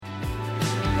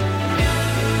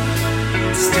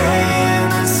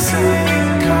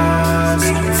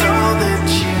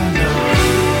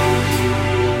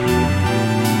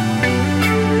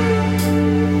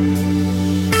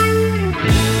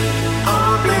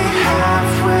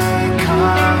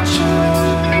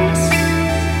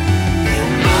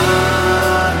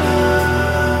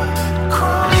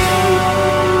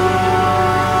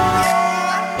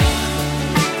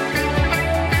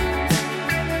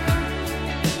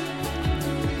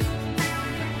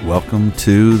Welcome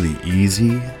to the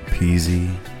Easy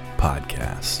Peasy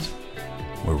Podcast,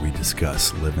 where we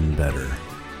discuss living better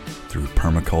through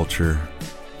permaculture,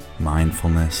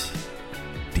 mindfulness,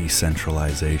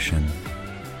 decentralization,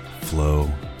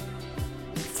 flow,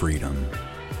 freedom,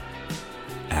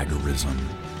 agorism,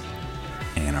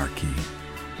 anarchy,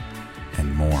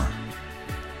 and more.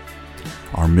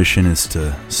 Our mission is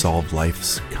to solve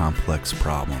life's complex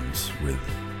problems with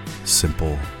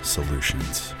simple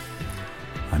solutions.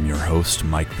 I'm your host,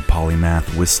 Mike the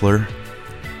Polymath Whistler,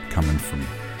 coming from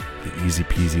the Easy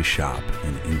Peasy shop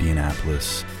in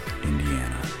Indianapolis,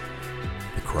 Indiana,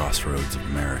 the crossroads of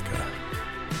America.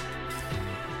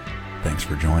 Thanks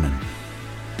for joining.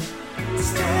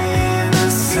 Stay the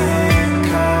same,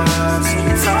 'cause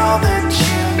it's all that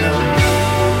you know.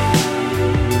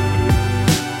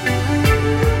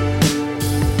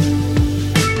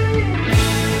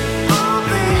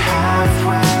 Only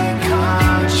halfway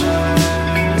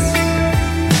conscious in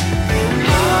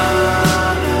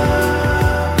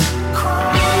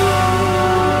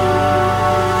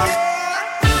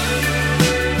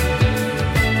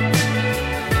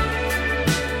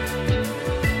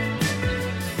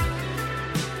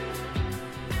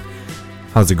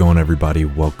How's it going, everybody?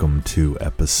 Welcome to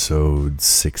episode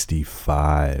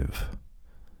 65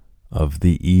 of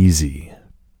the Easy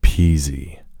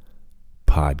Peasy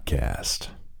Podcast.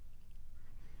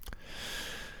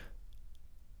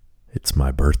 It's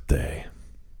my birthday.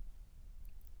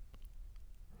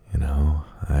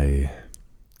 I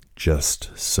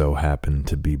just so happened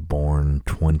to be born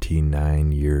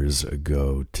 29 years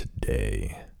ago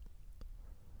today.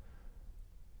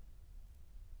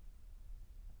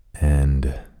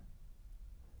 And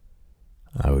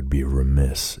I would be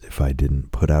remiss if I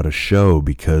didn't put out a show,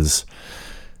 because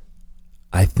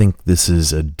I think this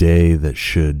is a day that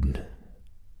should,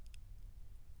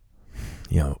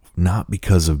 not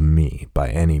because of me by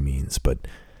any means, but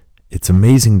it's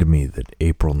amazing to me that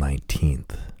April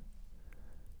 19th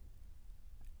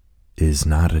is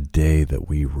not a day that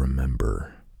we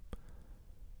remember,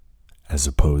 as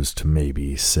opposed to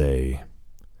maybe, say,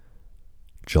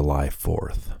 July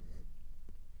 4th.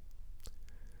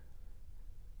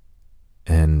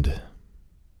 And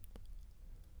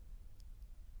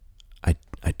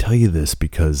I tell you this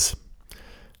because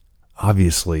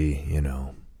obviously,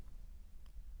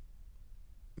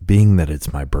 being that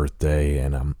it's my birthday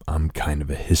and I'm kind of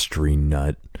a history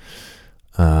nut,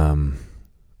 I've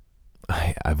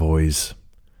always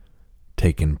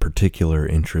taken particular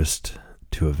interest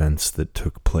to events that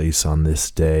took place on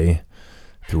this day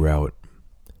throughout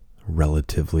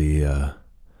relatively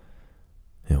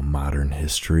modern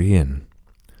history, and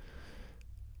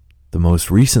the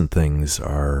most recent things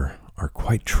are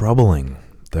quite troubling.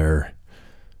 They're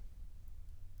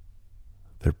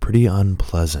pretty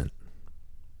unpleasant.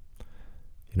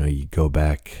 You go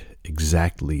back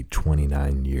exactly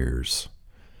 29 years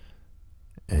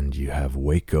and you have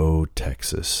Waco,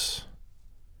 Texas.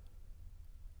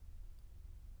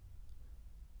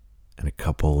 And a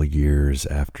couple years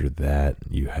after that,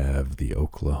 you have the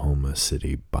Oklahoma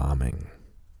City bombing.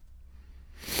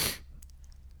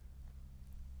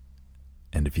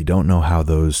 And if you don't know how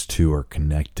those two are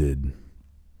connected,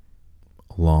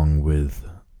 along with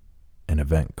an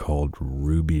event called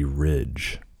Ruby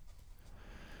Ridge,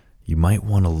 you might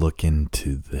want to look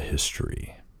into the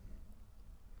history,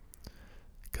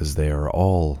 because they are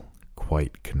all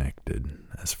quite connected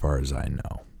as far as I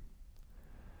know.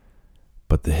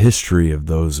 But the history of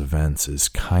those events is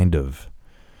kind of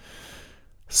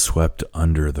swept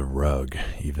under the rug,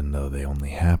 even though they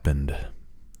only happened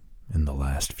in the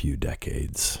last few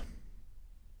decades.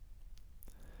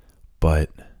 But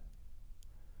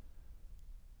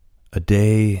a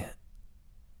day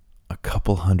a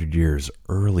couple hundred years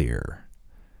earlier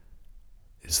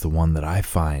is the one that I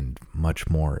find much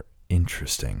more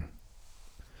interesting.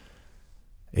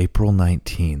 April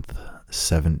 19th,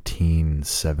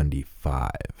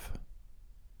 1775.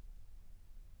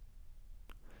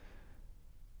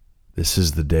 This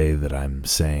is the day that I'm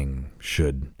saying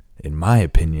should, in my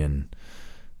opinion,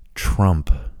 trump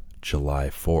July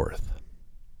 4th.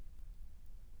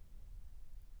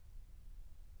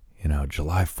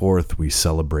 July 4th, we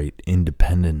celebrate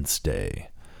Independence Day.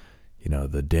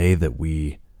 The day that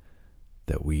we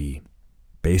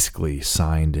basically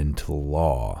signed into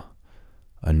law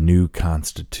a new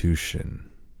constitution,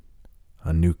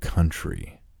 a new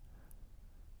country.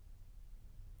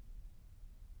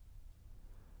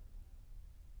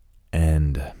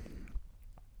 And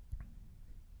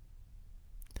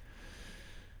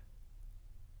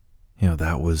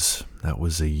that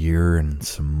was a year and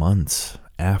some months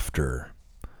after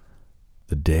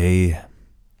the day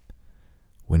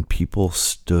when people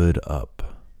stood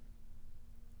up,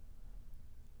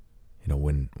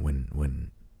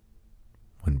 when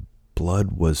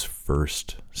blood was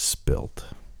first spilt,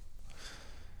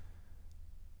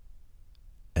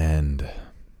 and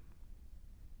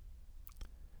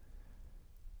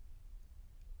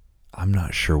I'm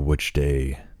not sure which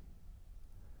day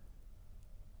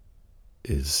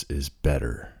is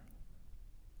better.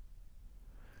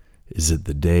 Is it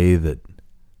the day that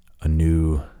a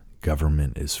new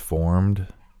government is formed,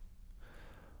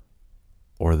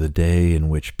 or the day in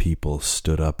which people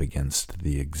stood up against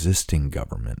the existing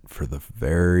government for the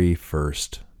very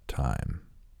first time?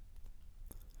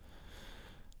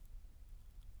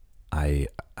 I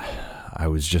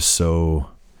was just so,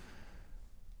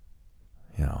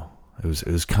 it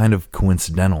was kind of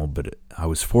coincidental, but I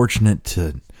was fortunate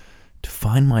to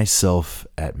find myself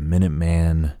at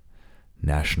Minuteman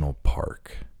National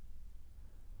Park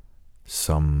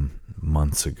some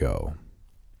months ago.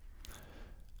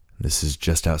 This is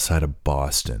just outside of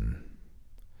Boston,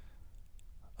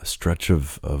 a stretch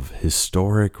of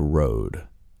historic road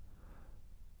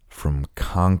from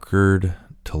Concord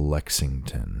to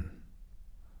Lexington,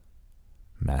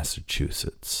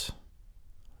 Massachusetts.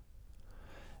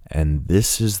 And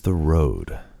this is the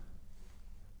road.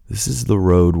 This is the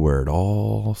road where it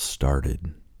all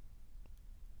started.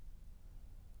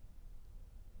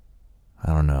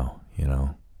 I don't know,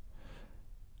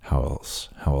 how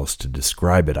else to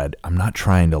describe it. I'm not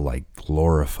trying to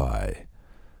glorify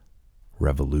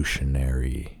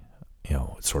revolutionary,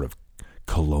 sort of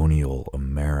colonial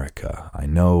America. I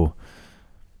know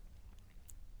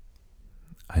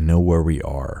where we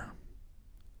are.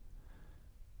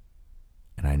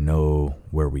 And I know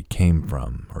where we came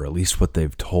from, or at least what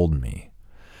they've told me.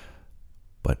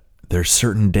 But there's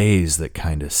certain days that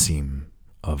kind of seem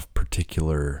of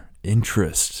particular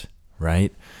interest,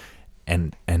 right?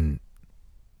 And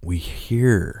we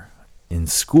hear in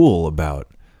school about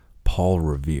Paul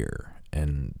Revere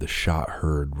and the shot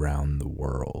heard round the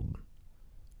world.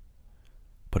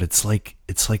 But it's like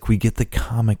we get the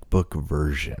comic book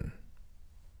version.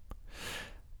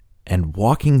 And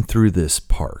walking through this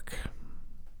park,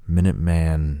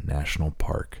 Minuteman National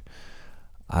Park,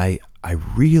 I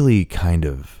really kind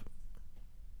of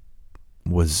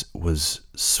was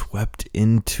swept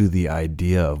into the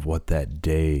idea of what that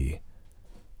day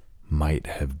might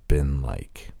have been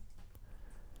like.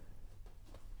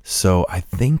 So I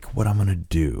think what I'm going to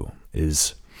do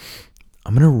is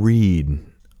I'm going to read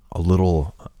a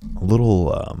little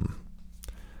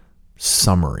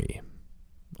summary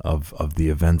of the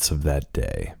events of that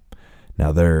day.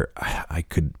 Now I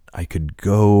could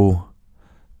go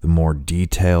the more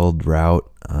detailed route.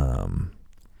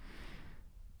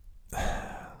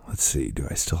 Let's see, do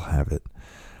I still have it?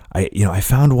 I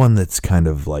found one that's kind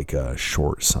of like a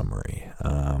short summary.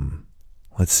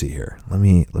 Let's see here. Let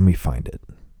me find it.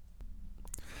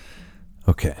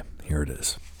 Okay, here it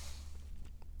is.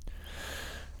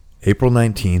 April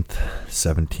 19th,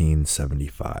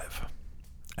 1775.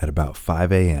 At about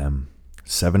 5 a.m.,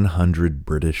 700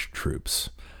 British troops,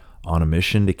 on a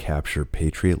mission to capture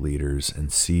Patriot leaders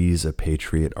and seize a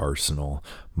Patriot arsenal,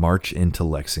 march into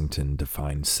Lexington to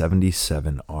find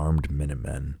 77 armed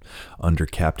Minutemen under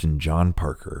Captain John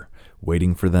Parker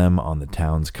waiting for them on the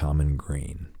town's common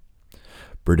green.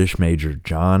 British Major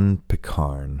John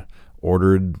Pitcairn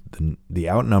ordered the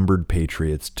outnumbered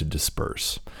Patriots to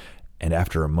disperse, and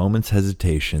after a moment's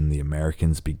hesitation, the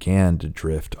Americans began to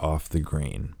drift off the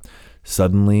green.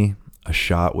 Suddenly, a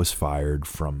shot was fired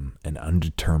from an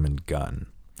undetermined gun,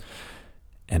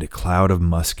 and a cloud of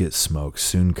musket smoke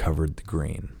soon covered the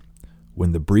green.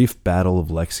 When the brief Battle of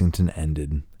Lexington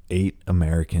ended, 8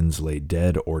 Americans lay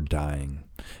dead or dying,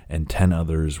 and 10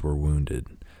 others were wounded.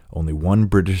 Only one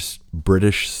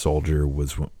British soldier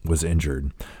was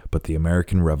injured, but the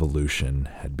American Revolution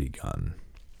had begun.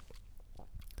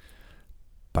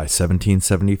 By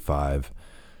 1775,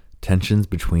 tensions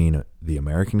between the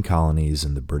American colonies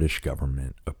and the British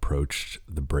government approached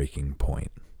the breaking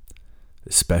point,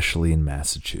 especially in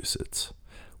Massachusetts,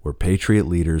 where Patriot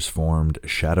leaders formed a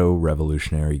shadow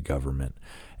revolutionary government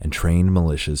and trained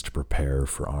militias to prepare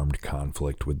for armed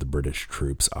conflict with the British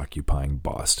troops occupying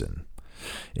Boston.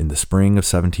 In the spring of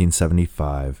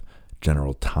 1775,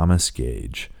 General Thomas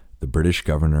Gage, the British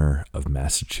governor of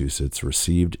Massachusetts,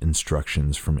 received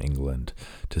instructions from England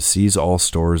to seize all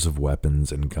stores of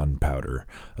weapons and gunpowder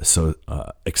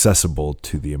accessible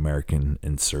to the American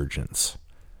insurgents.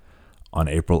 On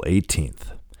April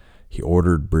 18th, he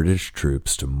ordered British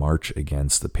troops to march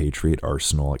against the Patriot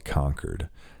arsenal at Concord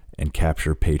and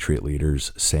capture Patriot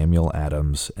leaders Samuel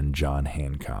Adams and John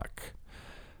Hancock.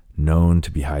 known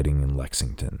to be hiding in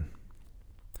Lexington.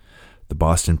 The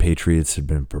Boston Patriots had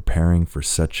been preparing for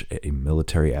such a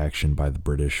military action by the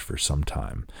British for some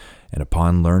time, and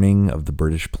upon learning of the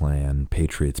British plan,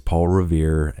 Patriots Paul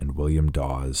Revere and William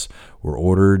Dawes were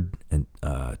ordered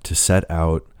to set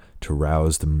out to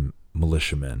rouse the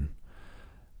militiamen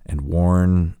and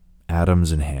warn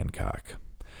Adams and Hancock.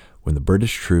 When the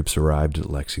British troops arrived at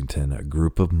Lexington, a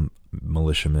group of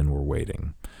militiamen were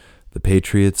waiting. The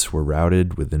Patriots were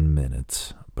routed within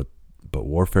minutes, but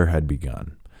warfare had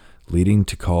begun, leading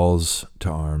to calls to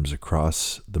arms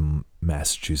across the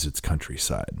Massachusetts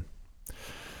countryside.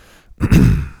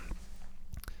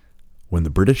 When the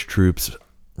British troops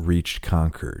reached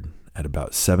Concord at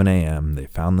about 7 a.m., they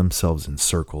found themselves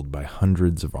encircled by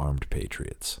hundreds of armed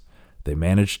patriots. They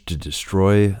managed to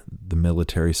destroy the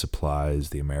military supplies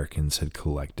the Americans had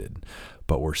collected,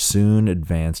 but were soon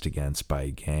advanced against by a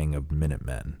gang of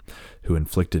Minutemen, who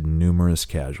inflicted numerous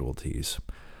casualties.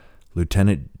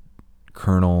 Lieutenant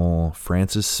Colonel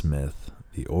Francis Smith,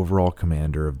 the overall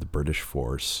commander of the British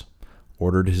force,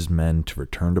 ordered his men to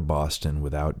return to Boston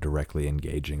without directly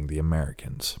engaging the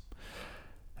Americans.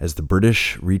 As the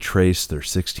British retraced their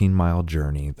 16-mile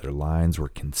journey, their lines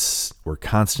were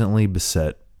constantly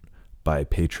beset by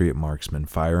Patriot marksmen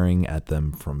firing at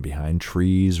them from behind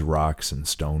trees, rocks, and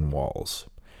stone walls.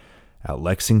 At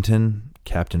Lexington,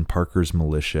 Captain Parker's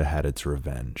militia had its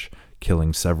revenge,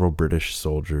 killing several British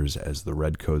soldiers as the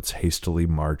Redcoats hastily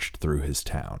marched through his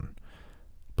town.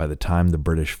 By the time the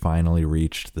British finally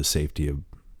reached the safety of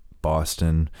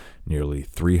Boston, nearly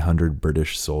 300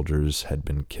 British soldiers had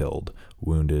been killed,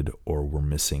 wounded, or were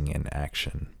missing in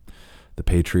action. The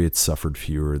Patriots suffered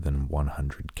fewer than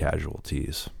 100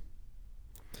 casualties.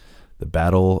 The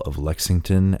Battle of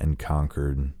Lexington and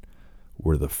Concord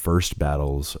were the first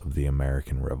battles of the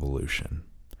American Revolution,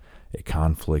 a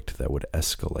conflict that would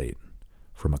escalate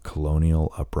from a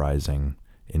colonial uprising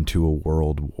into a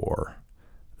world war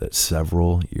that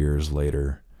several years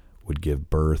later would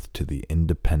give birth to the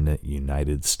independent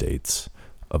United States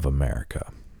of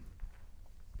America.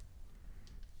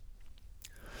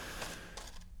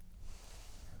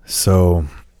 So,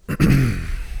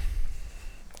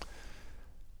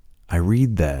 I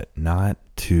read that not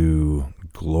to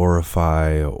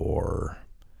glorify or,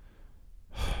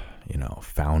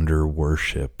 founder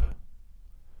worship.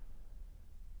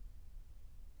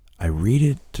 I read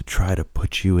it to try to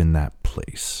put you in that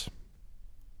place.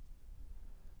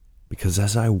 Because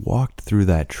as I walked through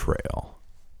that trail,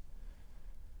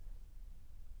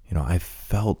 I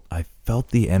felt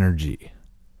the energy,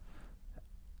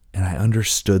 and I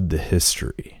understood the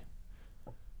history.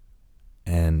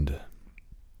 And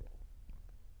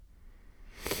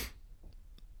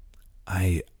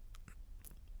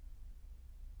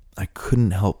I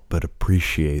couldn't help but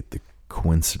appreciate the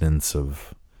coincidence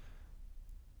of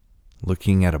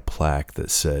looking at a plaque that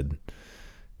said,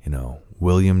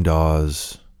 William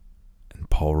Dawes and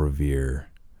Paul Revere,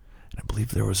 and I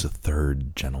believe there was a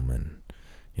third gentleman,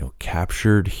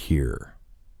 captured here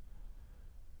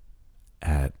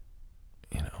at,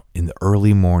 in the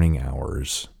early morning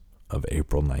hours of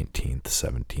April 19th,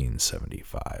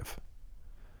 1775.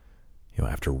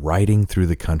 After riding through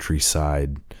the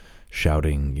countryside,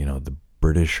 shouting, the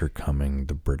British are coming,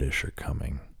 the British are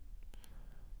coming.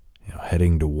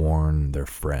 Heading to warn their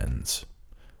friends,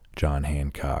 John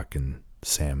Hancock and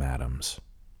Sam Adams.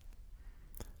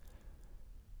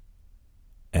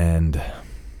 And,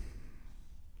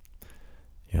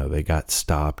 they got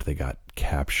stopped, they got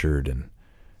captured, and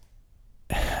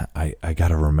I got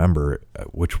to remember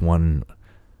which one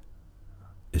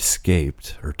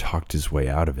escaped or talked his way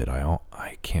out of it.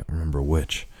 I can't remember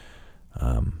which.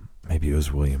 Maybe it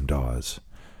was William Dawes,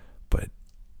 but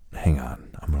hang on,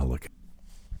 I'm going to look.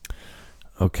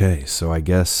 Okay, so I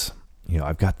guess,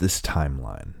 I've got this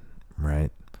timeline,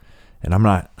 right? And I'm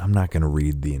not going to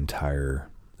read the entire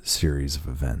series of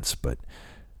events, but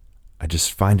I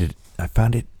found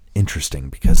it interesting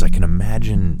because I can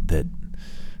imagine that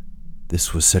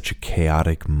this was such a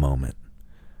chaotic moment.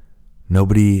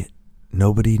 Nobody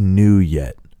knew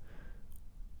yet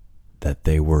that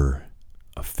they were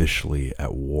officially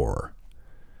at war.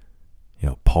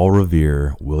 Paul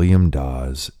Revere, William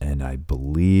Dawes, and I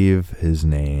believe his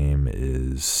name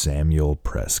is Samuel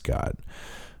Prescott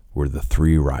were the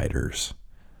three riders,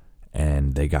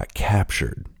 and they got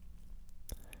captured.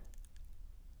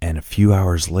 And a few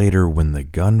hours later, when the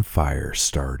gunfire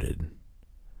started,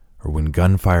 or when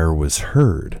gunfire was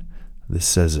heard, this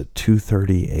says at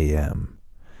 2:30 a.m.,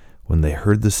 when they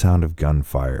heard the sound of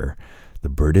gunfire, the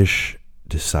British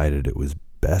decided it was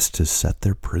best to set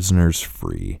their prisoners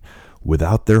free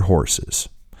without their horses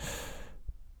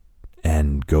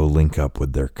and go link up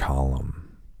with their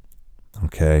column.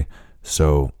 Okay?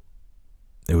 So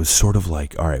it was sort of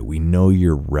like, all right, we know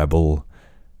you're rebel,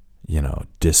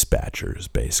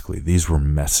 dispatchers, basically. These were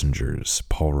messengers,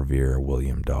 Paul Revere,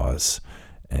 William Dawes,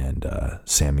 and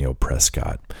Samuel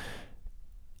Prescott.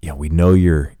 We know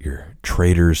you're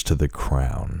traitors to the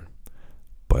crown,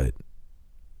 but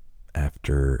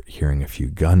after hearing a few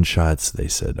gunshots, they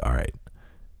said, all right,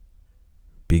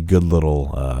 be good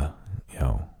little,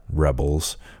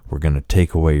 rebels. We're going to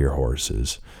take away your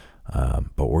horses,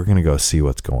 but we're going to go see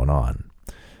what's going on.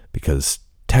 Because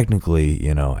technically,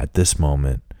 at this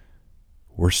moment,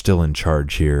 we're still in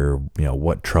charge here.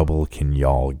 What trouble can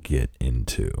y'all get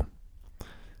into?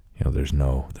 There's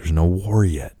no war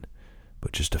yet,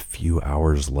 but just a few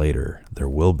hours later, there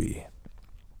will be.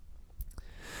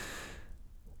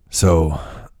 So,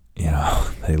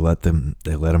 they let them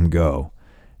go.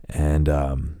 And,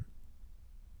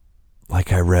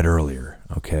 like I read earlier,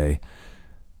 okay?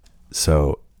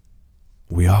 So,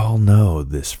 we all know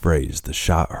this phrase, the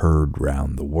shot heard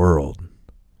round the world.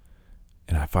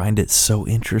 And I find it so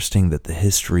interesting that the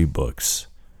history books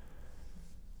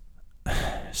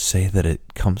say that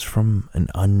it comes from an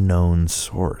unknown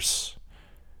source.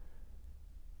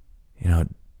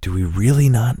 Do we really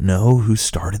not know who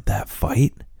started that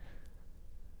fight?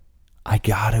 I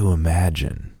got to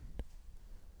imagine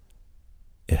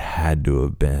it had to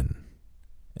have been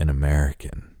an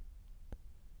American.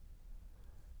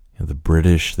 The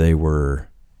British, they were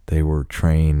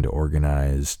trained,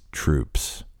 organized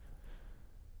troops,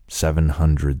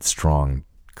 700 strong,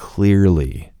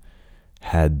 clearly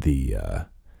had the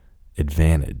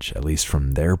advantage, at least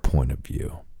from their point of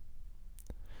view.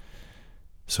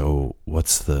 So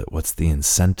what's the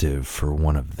incentive for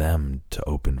one of them to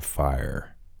open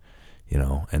fire?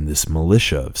 And this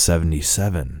militia of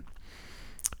 77,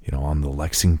 on the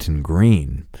Lexington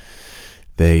Green,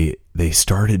 they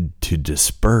started to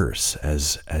disperse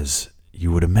as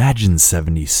you would imagine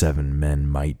 77 men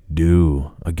might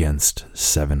do against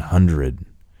 700.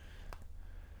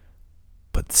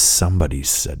 But somebody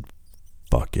said,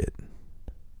 fuck it.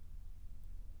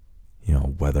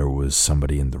 Whether it was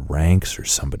somebody in the ranks or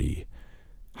somebody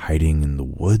hiding in the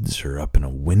woods or up in a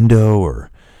window,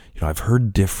 or, I've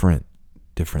heard different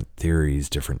theories,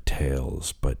 different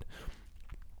tales, but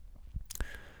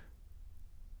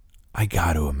I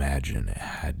got to imagine it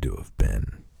had to have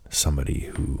been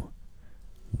somebody who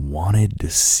wanted to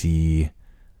see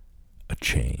a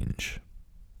change.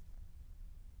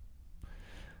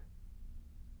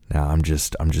 Now, I'm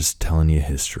just telling you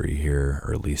history here,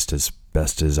 or at least as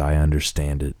best as I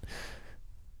understand it,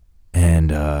 and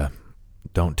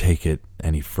don't take it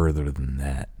any further than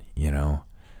that,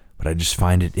 But I just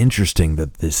find it interesting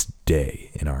that this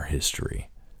day in our history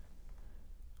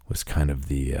was kind of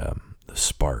the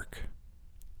spark.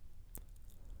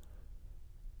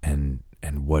 And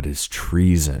what is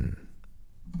treason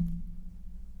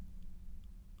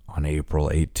on April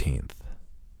 18th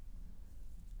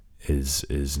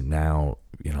is now,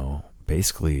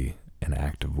 basically an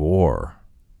act of war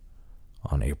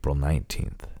on April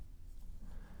 19th.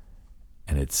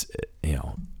 And it's,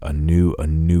 a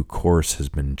new course has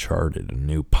been charted, a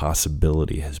new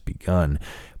possibility has begun,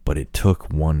 but it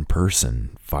took one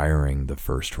person firing the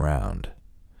first round.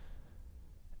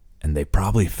 And they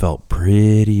probably felt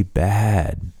pretty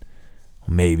bad.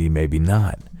 Maybe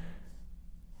not.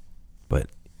 But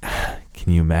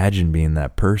can you imagine being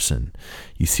that person?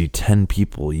 You see 10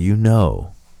 people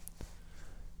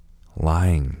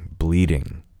lying,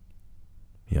 bleeding,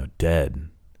 dead.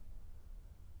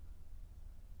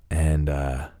 And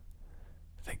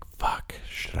think, fuck,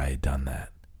 should I have done that?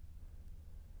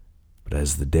 But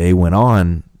as the day went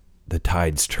on, the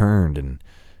tides turned, and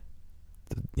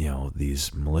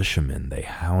these militiamen, they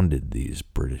hounded these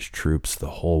British troops the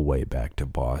whole way back to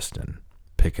Boston,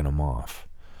 picking them off,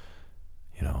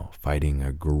 fighting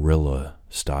a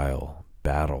guerrilla-style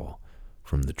battle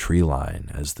from the tree line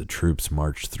as the troops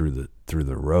marched through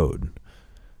the road.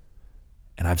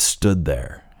 And I've stood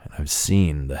there, and I've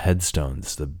seen the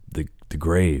headstones, the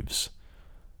graves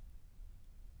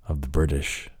of the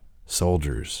British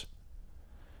soldiers.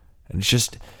 And it's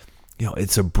just,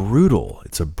 it's a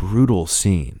brutal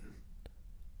scene,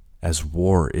 as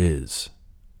war is.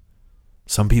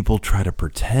 Some people try to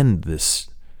pretend this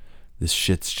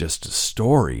shit's just a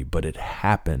story, but it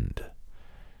happened.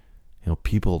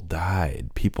 People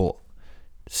died. People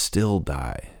still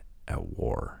die at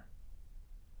war.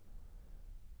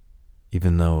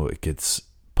 Even though it gets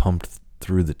pumped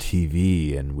through the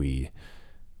TV and we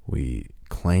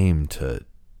claim to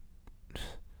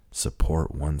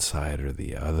support one side or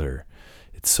the other,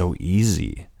 it's so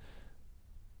easy.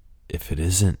 if it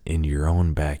isn't in your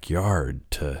own backyard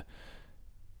to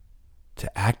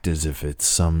act as if it's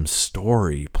some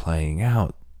story playing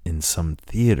out in some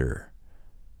theater.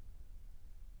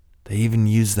 They even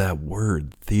use that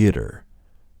word, theater,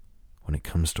 when it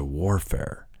comes to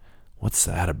warfare. What's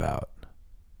that about?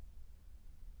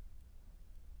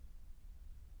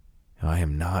 I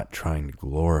am not trying to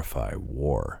glorify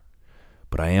war,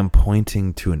 but I am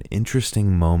pointing to an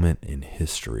interesting moment in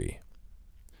history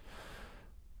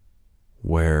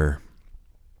where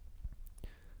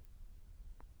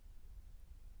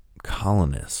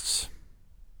colonists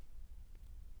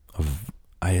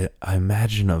I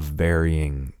imagine of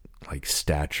varying like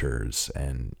statures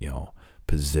and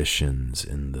positions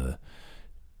in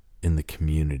the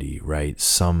community, right?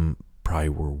 Some probably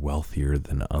were wealthier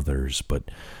than others, but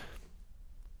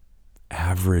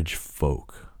average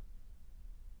folk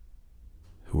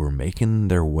who were making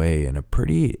their way in a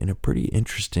pretty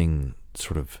interesting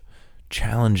sort of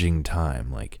challenging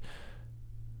time, like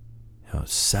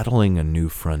settling a new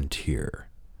frontier.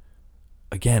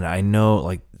 Again, I know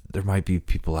like there might be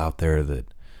people out there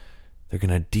that they're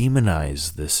going to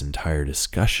demonize this entire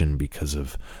discussion because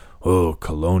of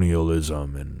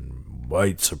colonialism and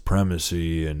white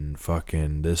supremacy and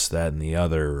fucking this, that, and the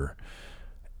other.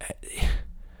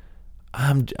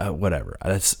 I'm whatever.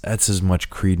 That's as much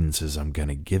credence as I'm going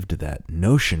to give to that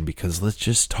notion, because let's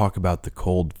just talk about the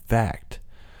cold fact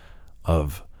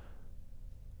of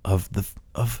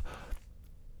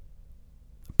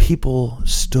people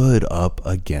stood up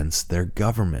against their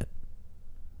government.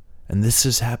 And this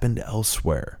has happened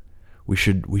elsewhere. We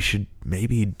should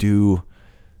maybe do,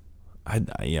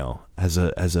 as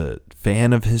a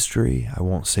fan of history, I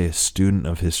won't say a student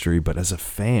of history, but as a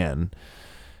fan,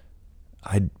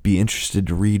 I'd be interested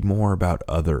to read more about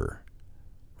other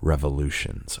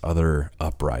revolutions, other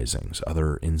uprisings,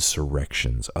 other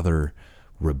insurrections, other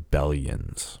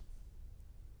rebellions.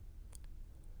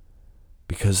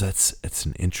 Because it's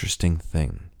an interesting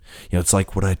thing. It's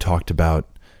like what I talked about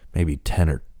maybe 10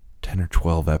 or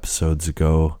 12 episodes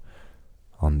ago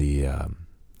on the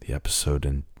episode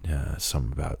in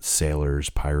some about sailors,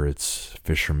 pirates,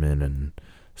 fishermen, and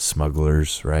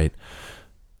smugglers, right?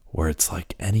 Where it's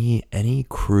like any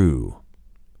crew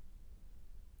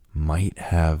might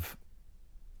have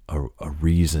a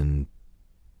reason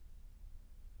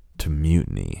to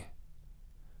mutiny.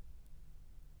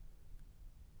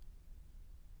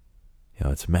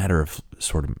 It's a matter of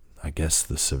sort of, I guess,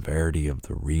 the severity of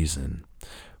the reason.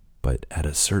 But at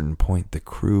a certain point, the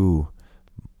crew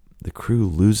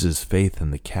loses faith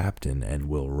in the captain and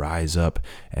will rise up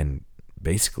and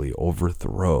basically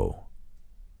overthrow.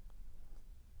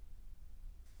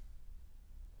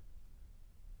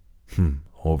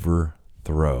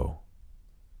 Overthrow.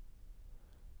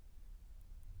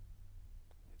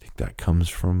 I think that comes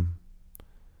from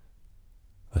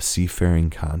a seafaring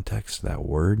context, that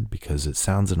word, because it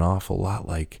sounds an awful lot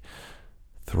like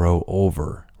throw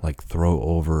over,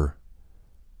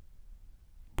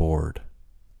 board,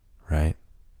 right?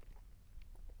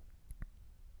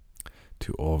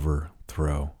 To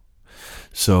overthrow.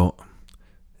 So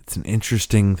it's an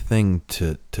interesting thing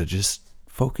to just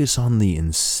focus on the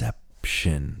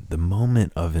inception, the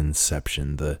moment of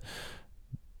inception, the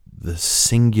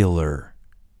singular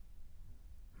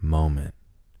moment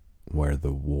where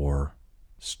the war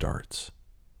starts.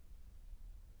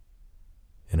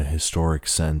 In a historic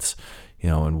sense,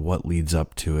 and what leads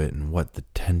up to it and what the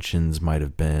tensions might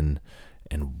have been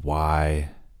and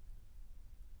why.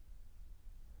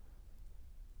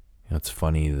 It's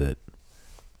funny that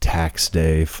tax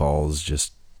day falls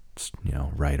just,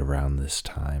 right around this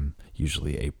time,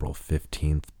 usually April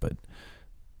 15th, but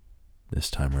this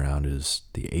time around is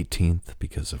the 18th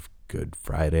because of Good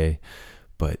Friday.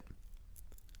 But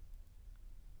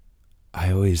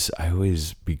I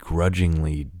always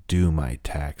begrudgingly do my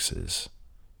taxes.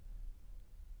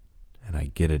 And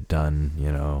I get it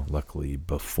done, luckily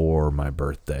before my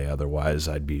birthday. Otherwise,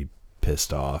 I'd be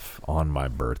pissed off on my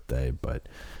birthday. But,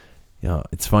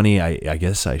 it's funny. I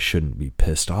guess I shouldn't be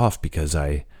pissed off because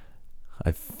I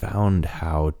found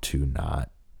how to not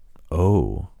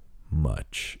owe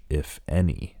much, if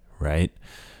any, right?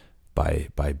 By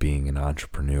being an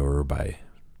entrepreneur, by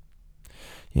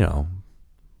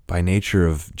nature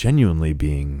of genuinely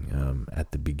being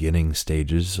at the beginning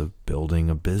stages of building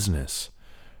a business,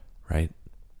 right?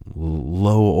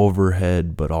 Low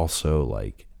overhead, but also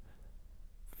like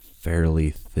fairly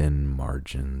thin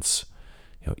margins.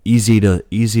 Easy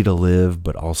to live,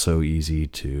 but also easy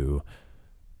to,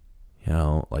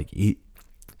 eat.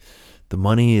 The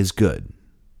money is good,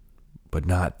 but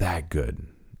not that good,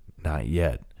 not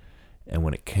yet. And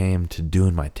when it came to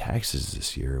doing my taxes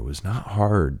this year, it was not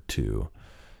hard to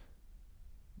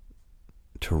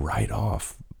write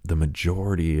off the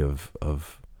majority of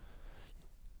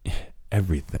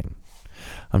everything.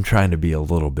 I'm trying to be a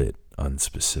little bit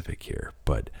unspecific here,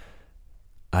 but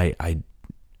I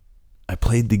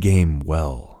played the game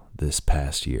well this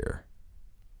past year.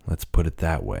 Let's put it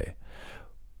that way.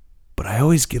 But I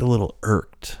always get a little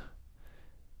irked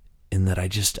in that I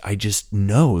just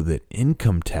know that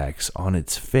income tax on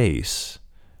its face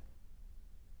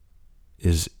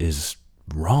is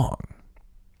wrong.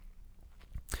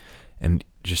 And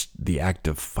just the act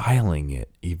of filing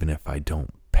it, even if I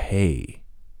don't pay,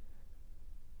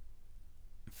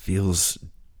 feels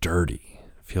dirty.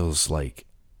 Feels like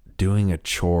doing a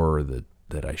chore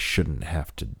that I shouldn't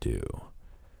have to do.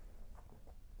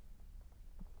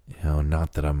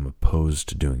 Not that I'm opposed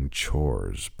to doing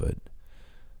chores, but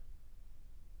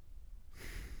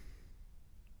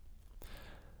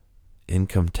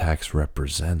income tax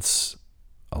represents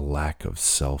a lack of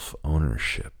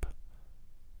self-ownership.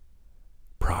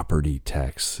 Property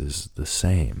tax is the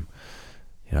same.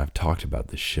 I've talked about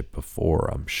this shit before,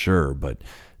 I'm sure, but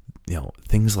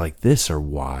things like this are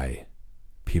why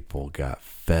people got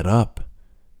fed up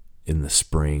in the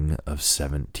spring of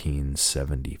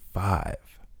 1775.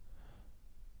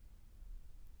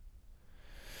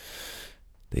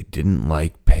 They didn't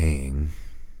like paying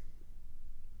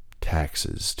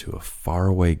taxes to a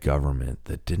faraway government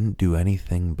that didn't do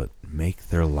anything but make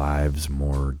their lives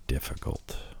more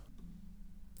difficult.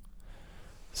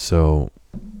 So,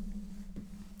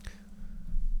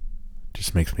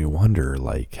 just makes me wonder,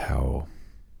 how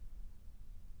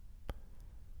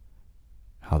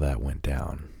that went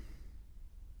down.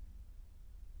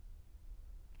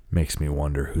 Makes me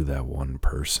wonder who that one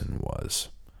person was.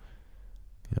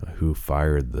 Who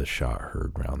fired the shot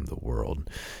heard round the world.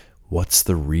 What's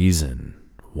the reason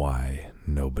why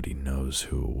nobody knows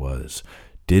who it was?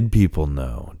 Did people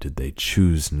know? Did they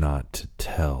choose not to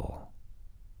tell?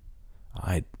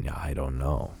 I don't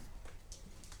know.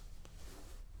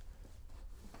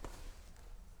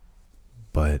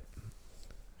 But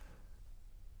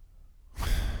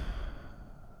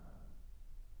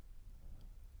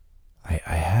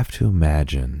I have to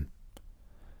imagine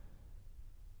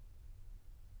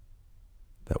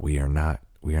that we are not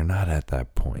at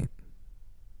that point.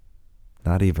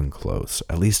 Not even close.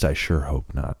 At least I sure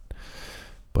hope not.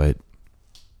 But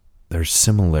there's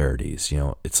similarities.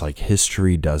 It's like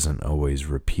history doesn't always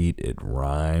repeat, it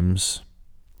rhymes.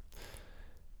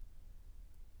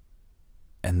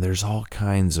 And there's all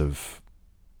kinds of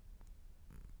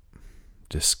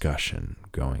discussion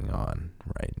going on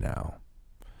right now.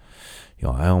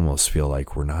 I almost feel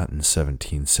like we're not in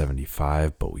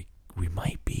 1775, but we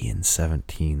might be in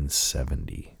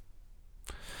 1770.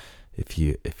 If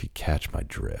you catch my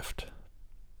drift.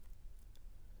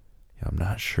 I'm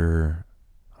not sure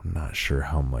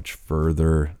how much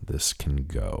further this can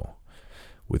go.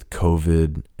 With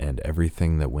COVID and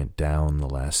everything that went down the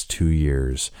last 2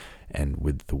 years, and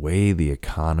with the way the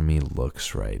economy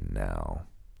looks right now,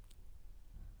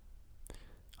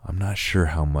 I'm not sure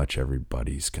how much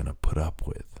everybody's going to put up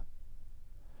with.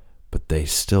 But they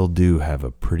still do have a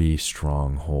pretty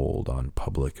strong hold on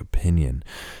public opinion.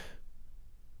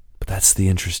 But that's the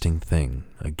interesting thing.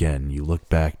 Again, you look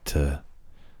back to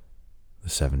the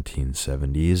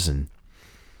 1770s and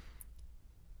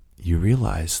you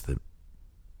realize that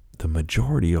the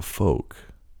majority of folk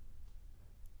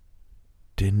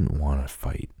didn't want to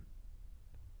fight.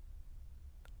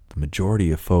 The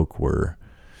majority of folk were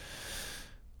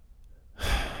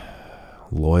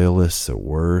loyalists at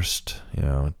worst,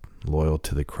 loyal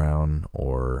to the crown,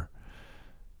 or,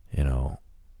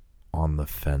 on the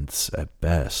fence at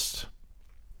best.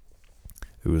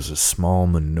 It was a small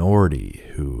minority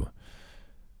who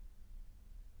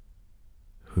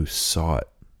sought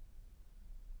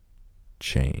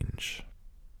change,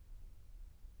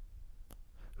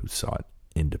 who sought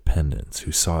independence,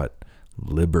 who sought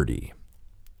liberty.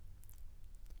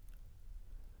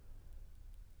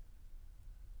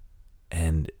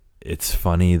 And it's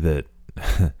funny that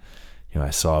I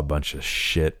saw a bunch of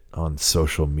shit on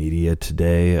social media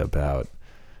today about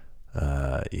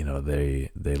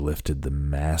they lifted the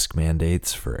mask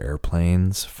mandates for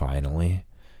airplanes finally,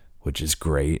 which is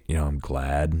great. I'm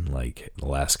glad. Like, the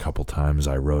last couple times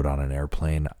I rode on an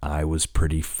airplane, I was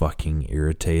pretty fucking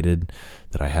irritated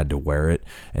that I had to wear it.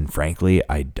 And frankly,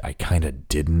 I kind of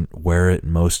didn't wear it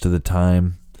most of the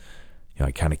time.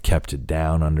 I kind of kept it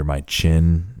down under my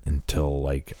chin until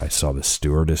I saw the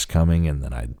stewardess coming, and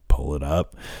then I'd pull it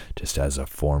up just as a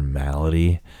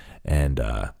formality. And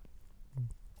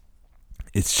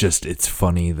it's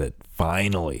funny that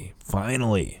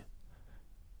finally,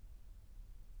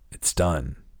 it's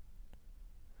done.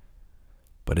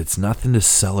 But it's nothing to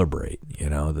celebrate,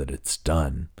 that it's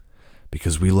done,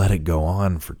 because we let it go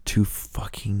on for 2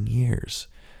 fucking years.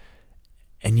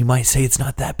 And you might say it's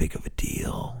not that big of a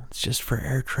deal. It's just for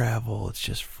air travel. It's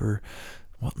just for,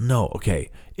 well, no,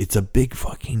 okay. It's a big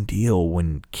fucking deal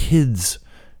when kids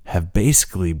have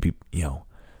basically,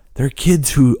 there are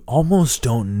kids who almost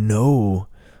don't know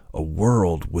a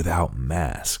world without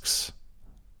masks.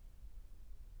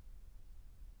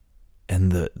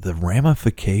 And the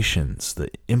ramifications,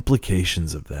 the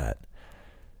implications of that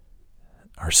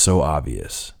are so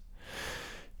obvious.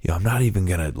 I'm not even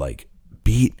going to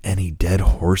beat any dead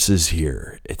horses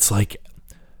here. It's like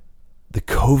the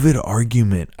COVID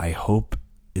argument, I hope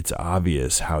it's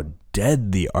obvious how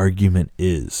dead the argument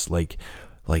is. Like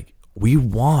we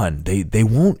won. They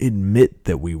won't admit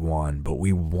that we won, but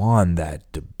we won that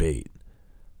debate.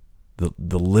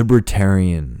 The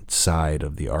libertarian side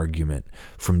of the argument.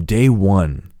 From day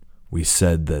one, we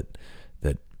said that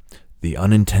the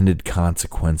unintended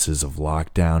consequences of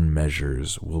lockdown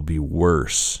measures will be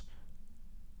worse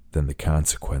than the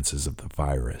consequences of the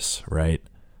virus, right?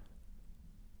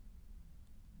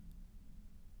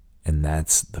 And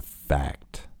that's the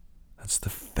fact. That's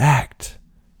the fact.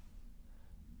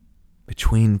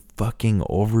 Between fucking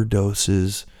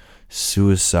overdoses,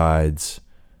 suicides,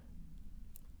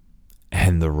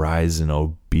 and the rise in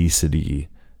obesity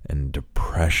and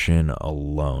depression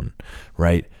alone,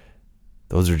 right?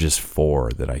 Those are just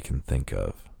 4 that I can think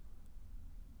of.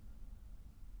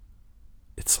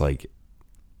 It's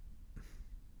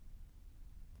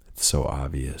so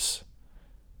obvious.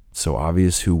 It's so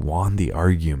obvious who won the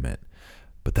argument,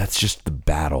 but that's just the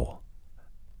battle.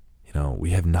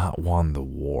 We have not won the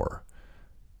war.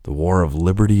 The war of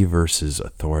liberty versus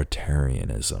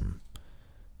authoritarianism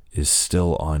is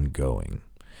still ongoing,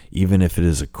 even if it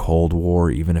is a Cold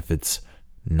War, even if it's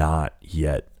not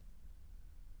yet,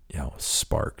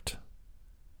 sparked.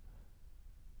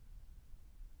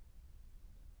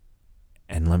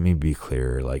 And let me be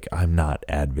clear, I'm not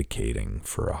advocating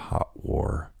for a hot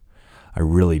war. I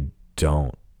really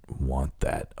don't want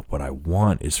that. What I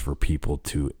want is for people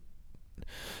to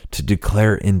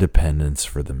declare independence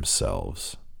for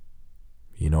themselves.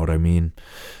 You know what I mean?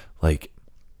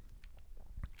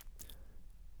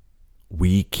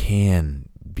 We can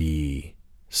be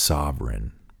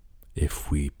sovereign if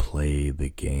we play the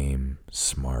game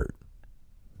smart.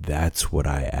 That's what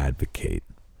I advocate.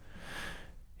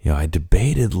 I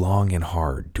debated long and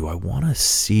hard. Do I want to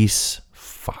cease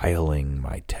filing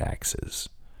my taxes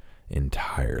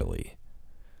entirely?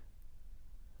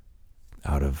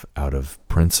 Out of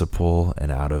principle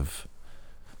and out of,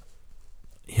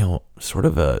 sort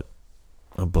of a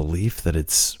belief that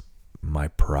it's my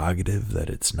prerogative, that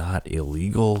it's not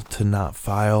illegal to not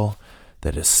file,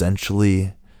 that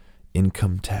essentially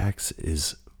income tax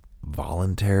is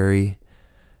voluntary,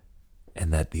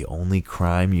 and that the only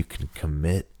crime you can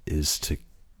commit is to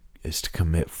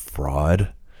commit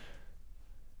fraud.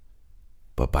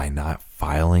 But by not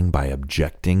filing, by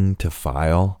objecting to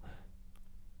file,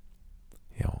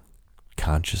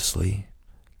 consciously,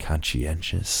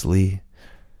 conscientiously,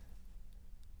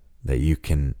 that you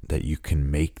can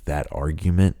make that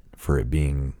argument for it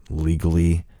being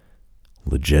legally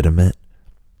legitimate.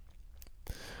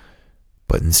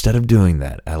 But instead of doing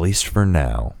that, at least for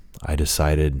now, I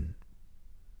decided,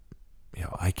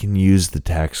 I can use the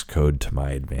tax code to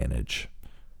my advantage.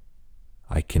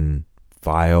 I can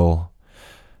file.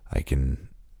 I can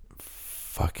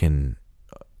fucking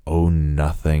owe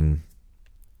nothing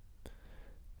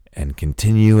and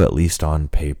continue, at least on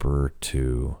paper,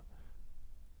 to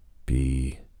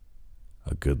be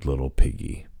a good little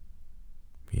piggy,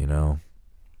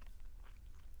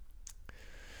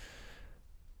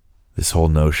 This whole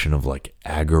notion of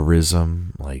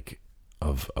agorism,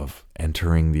 of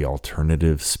entering the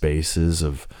alternative spaces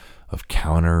of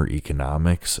counter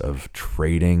economics, of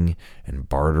trading and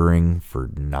bartering for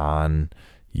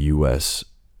non-US,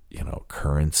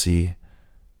 currency,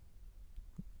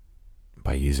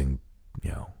 by using,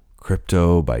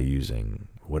 crypto, by using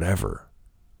whatever,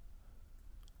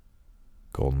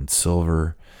 gold and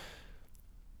silver,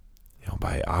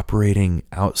 by operating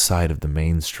outside of the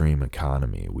mainstream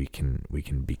economy, we can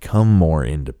become more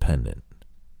independent.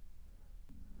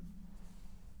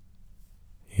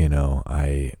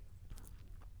 I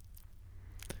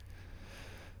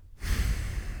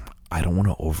don't want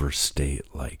to overstate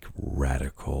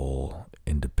radical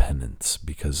independence,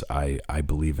 because I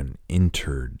believe in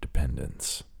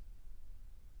interdependence.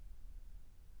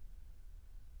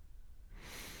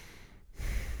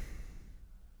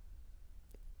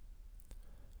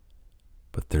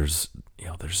 But there's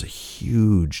a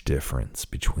huge difference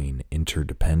between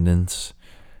interdependence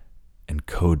and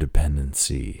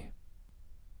codependency.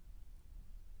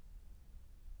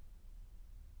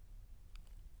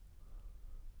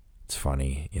 It's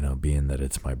funny, being that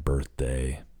it's my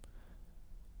birthday,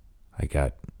 I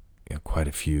got quite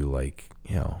a few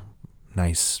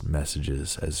nice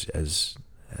messages as it's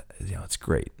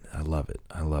great. I love it.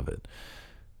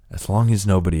 As long as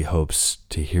nobody hopes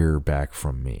to hear back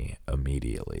from me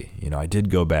immediately. I did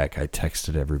go back, I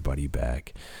texted everybody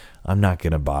back. I'm not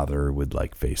going to bother with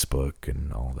Facebook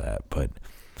and all that, but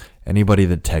anybody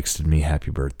that texted me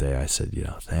happy birthday, I said,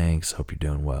 thanks, hope you're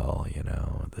doing well,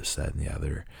 this, that, and the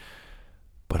other.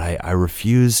 But I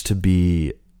refuse to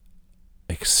be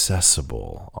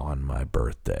accessible on my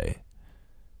birthday.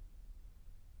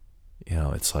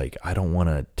 It's I don't want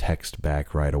to text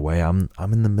back right away. I'm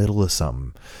in the middle of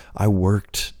something. I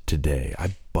worked today.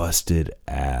 I busted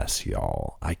ass,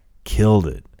 y'all. I killed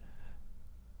it.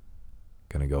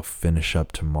 Gonna go finish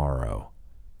up tomorrow.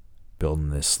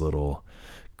 Building this little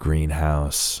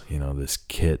greenhouse, this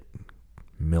kit,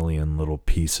 million little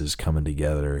pieces coming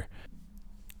together,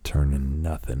 turning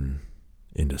nothing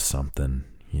into something,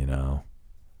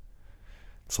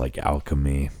 It's like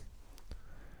alchemy.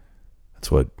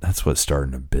 That's what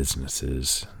starting a business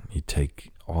is. You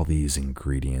take all these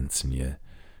ingredients and you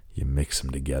mix them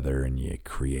together and you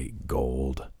create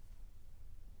gold.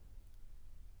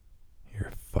 You're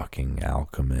a fucking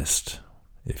alchemist.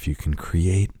 If you can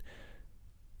create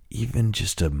even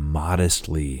just a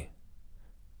modestly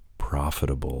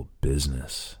profitable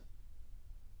business,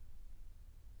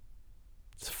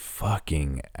 it's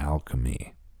fucking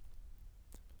alchemy.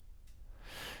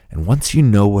 And once you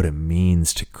know what it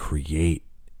means to create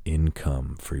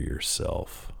income for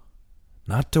yourself,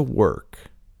 not to work,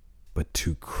 but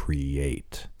to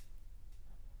create.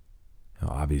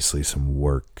 Obviously some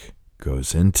work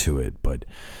goes into it, but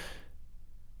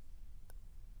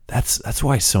that's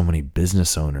why so many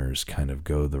business owners kind of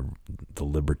go the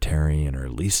libertarian or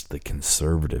at least the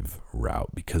conservative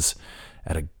route, because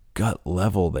at a gut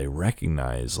level they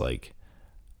recognize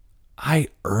I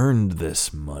earned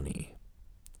this money.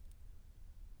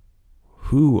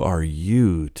 Who are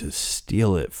you to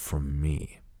steal it from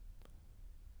me?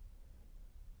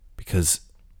 Because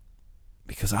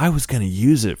I was going to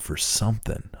use it for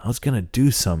something. I was going to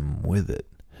do something with it.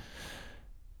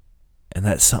 And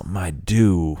that something I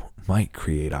do might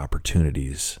create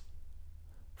opportunities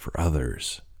for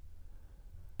others.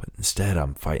 But instead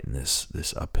I'm fighting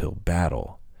this uphill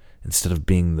battle. Instead of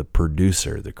being the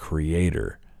producer, the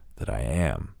creator that I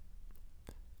am.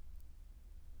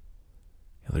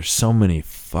 There's so many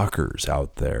fuckers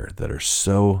out there that are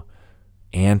so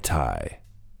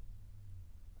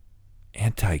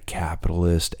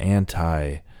anti-capitalist,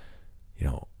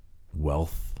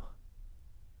 wealth.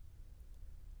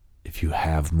 If you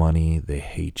have money, they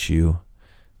hate you.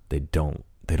 They don't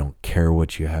care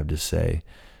what you have to say.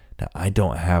 Now, I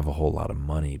don't have a whole lot of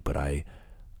money, but I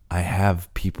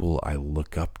have people I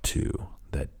look up to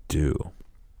that do.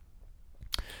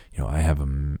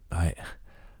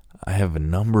 I have a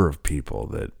number of people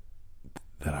that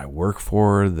I work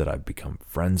for, that I've become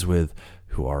friends with,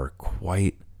 who are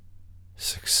quite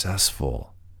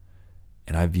successful.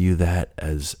 And I view that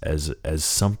as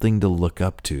something to look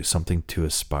up to, something to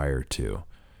aspire to,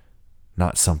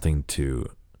 not something to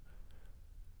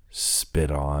spit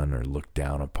on or look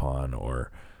down upon,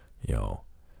 or,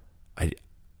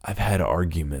 I've had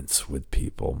arguments with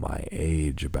people my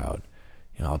age about,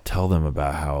 I'll tell them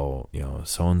about how,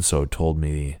 so-and-so told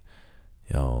me,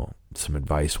 some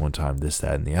advice one time, this,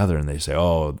 that, and the other. And they say,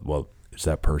 oh, well, is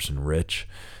that person rich?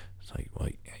 It's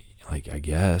like, I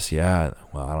guess, yeah.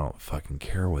 Well, I don't fucking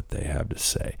care what they have to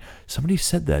say. Somebody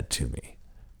said that to me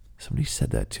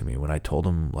when I told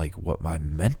them what my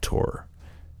mentor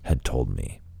had told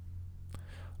me.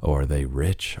 Oh, are they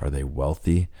rich? Are they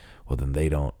wealthy? Well, then they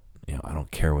don't, I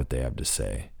don't care what they have to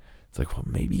say. It's well,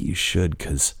 maybe you should,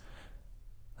 because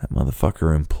that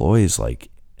motherfucker employs like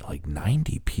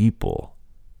 90 people.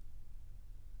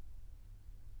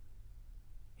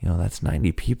 That's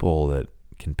 90 people that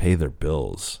can pay their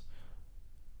bills.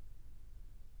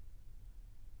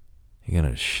 You're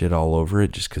gonna shit all over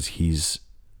it just because he's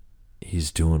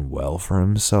doing well for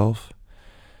himself?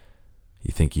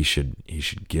 You think he should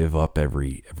give up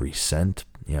every cent?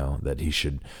 That he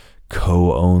should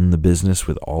co-own the business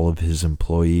with all of his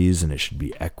employees, and it should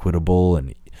be equitable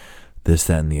and this,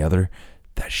 that, and the other?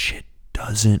 That shit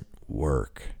doesn't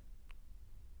work.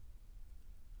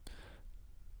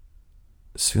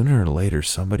 Sooner or later,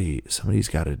 somebody's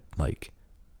got to,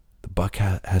 the buck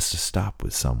has to stop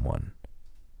with someone.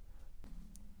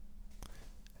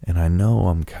 And I know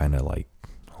I'm kind of like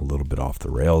a little bit off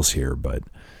the rails here, but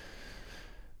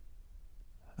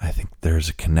I think there's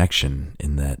a connection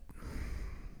in that,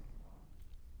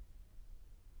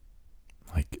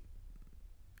 like,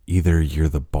 either you're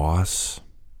the boss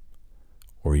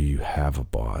or you have a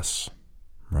boss,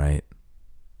 right?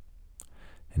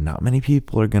 And not many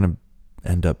people are going to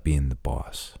end up being the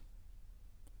boss.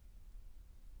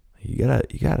 You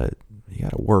gotta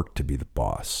work to be the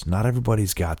boss. Not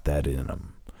everybody's got that in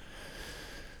them.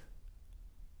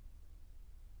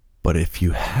 But if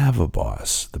you have a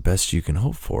boss, the best you can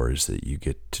hope for is that you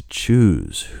get to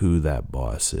choose who that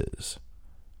boss is,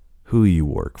 who you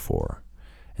work for,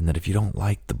 and that if you don't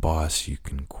like the boss, you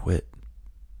can quit.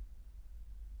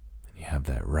 And you have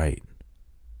that right.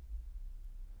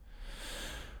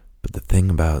 But the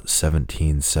thing about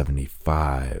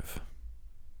 1775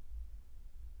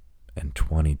 and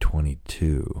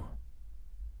 2022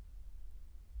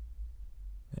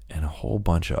 and a whole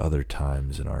bunch of other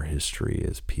times in our history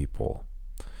as people,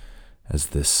 as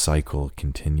this cycle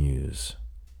continues,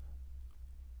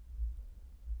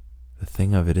 the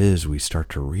thing of it is we start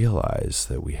to realize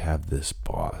that we have this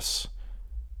boss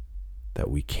that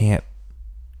we can't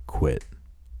quit,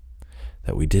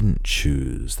 that we didn't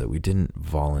choose, that we didn't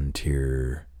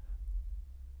volunteer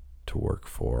to work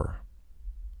for.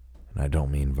 And I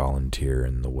don't mean volunteer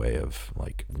in the way of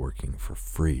like working for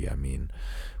free. I mean,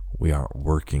 we aren't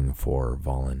working for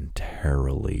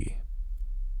voluntarily.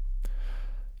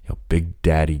 You know, Big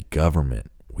Daddy government.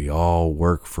 We all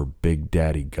work for Big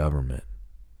Daddy government.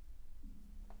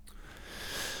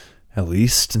 At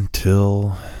least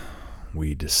until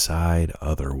we decide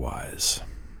otherwise.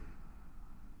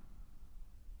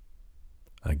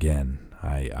 Again,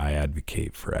 I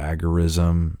advocate for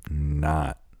agorism,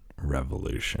 not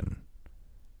revolution.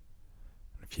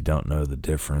 If you don't know the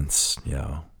difference,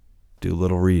 do a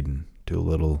little reading, do a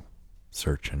little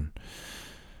searching.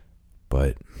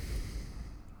 But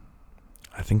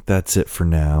I think that's it for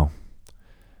now.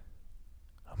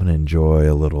 I'm going to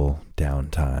enjoy a little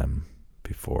downtime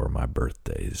before my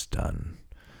birthday is done.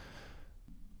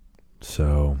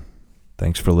 So,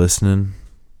 thanks for listening.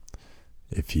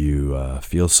 If you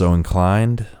feel so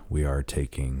inclined, we are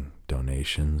taking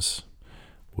donations,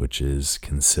 which is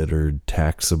considered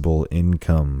taxable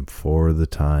income for the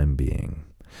time being,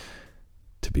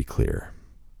 to be clear,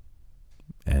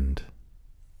 and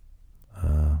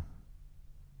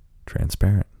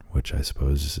transparent, which I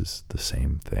suppose is the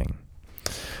same thing.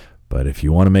 But if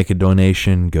you want to make a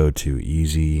donation, go to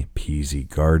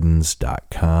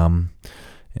easypeasygardens.com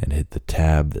and hit the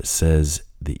tab that says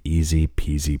the Easy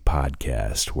Peasy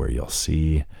Podcast, where you'll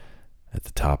see at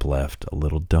the top left a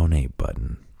little donate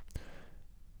button.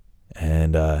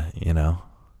 And, at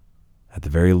the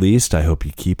very least, I hope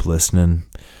you keep listening.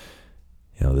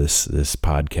 This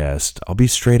podcast, I'll be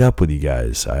straight up with you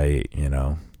guys. I'm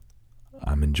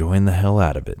enjoying the hell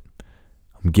out of it.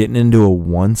 I'm getting into a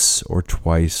once or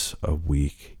twice a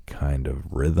week kind of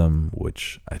rhythm,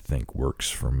 which I think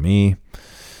works for me.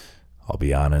 I'll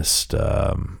be honest,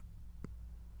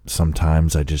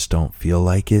 sometimes I just don't feel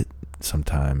like it.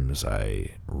 Sometimes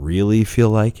I really feel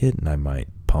like it, and I might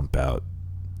pump out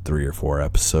 3 or 4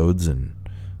 episodes in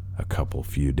a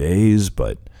few days,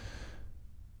 but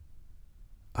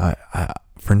I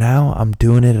for now, I'm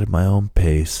doing it at my own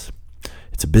pace.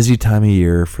 It's a busy time of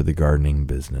year for the gardening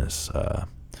business,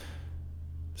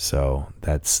 so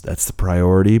that's the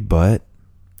priority, but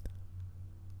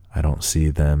I don't see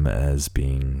them as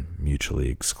being mutually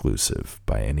exclusive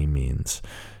by any means.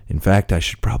 In fact, I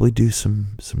should probably do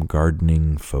some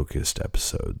gardening focused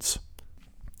episodes.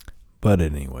 But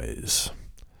anyways,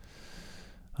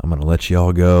 I'm going to let you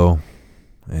all go,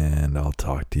 and I'll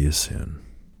talk to you soon.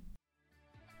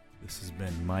 This has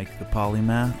been Mike the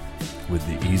Polymath with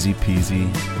the Easy Peasy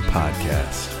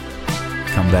Podcast.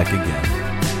 Come back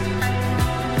again.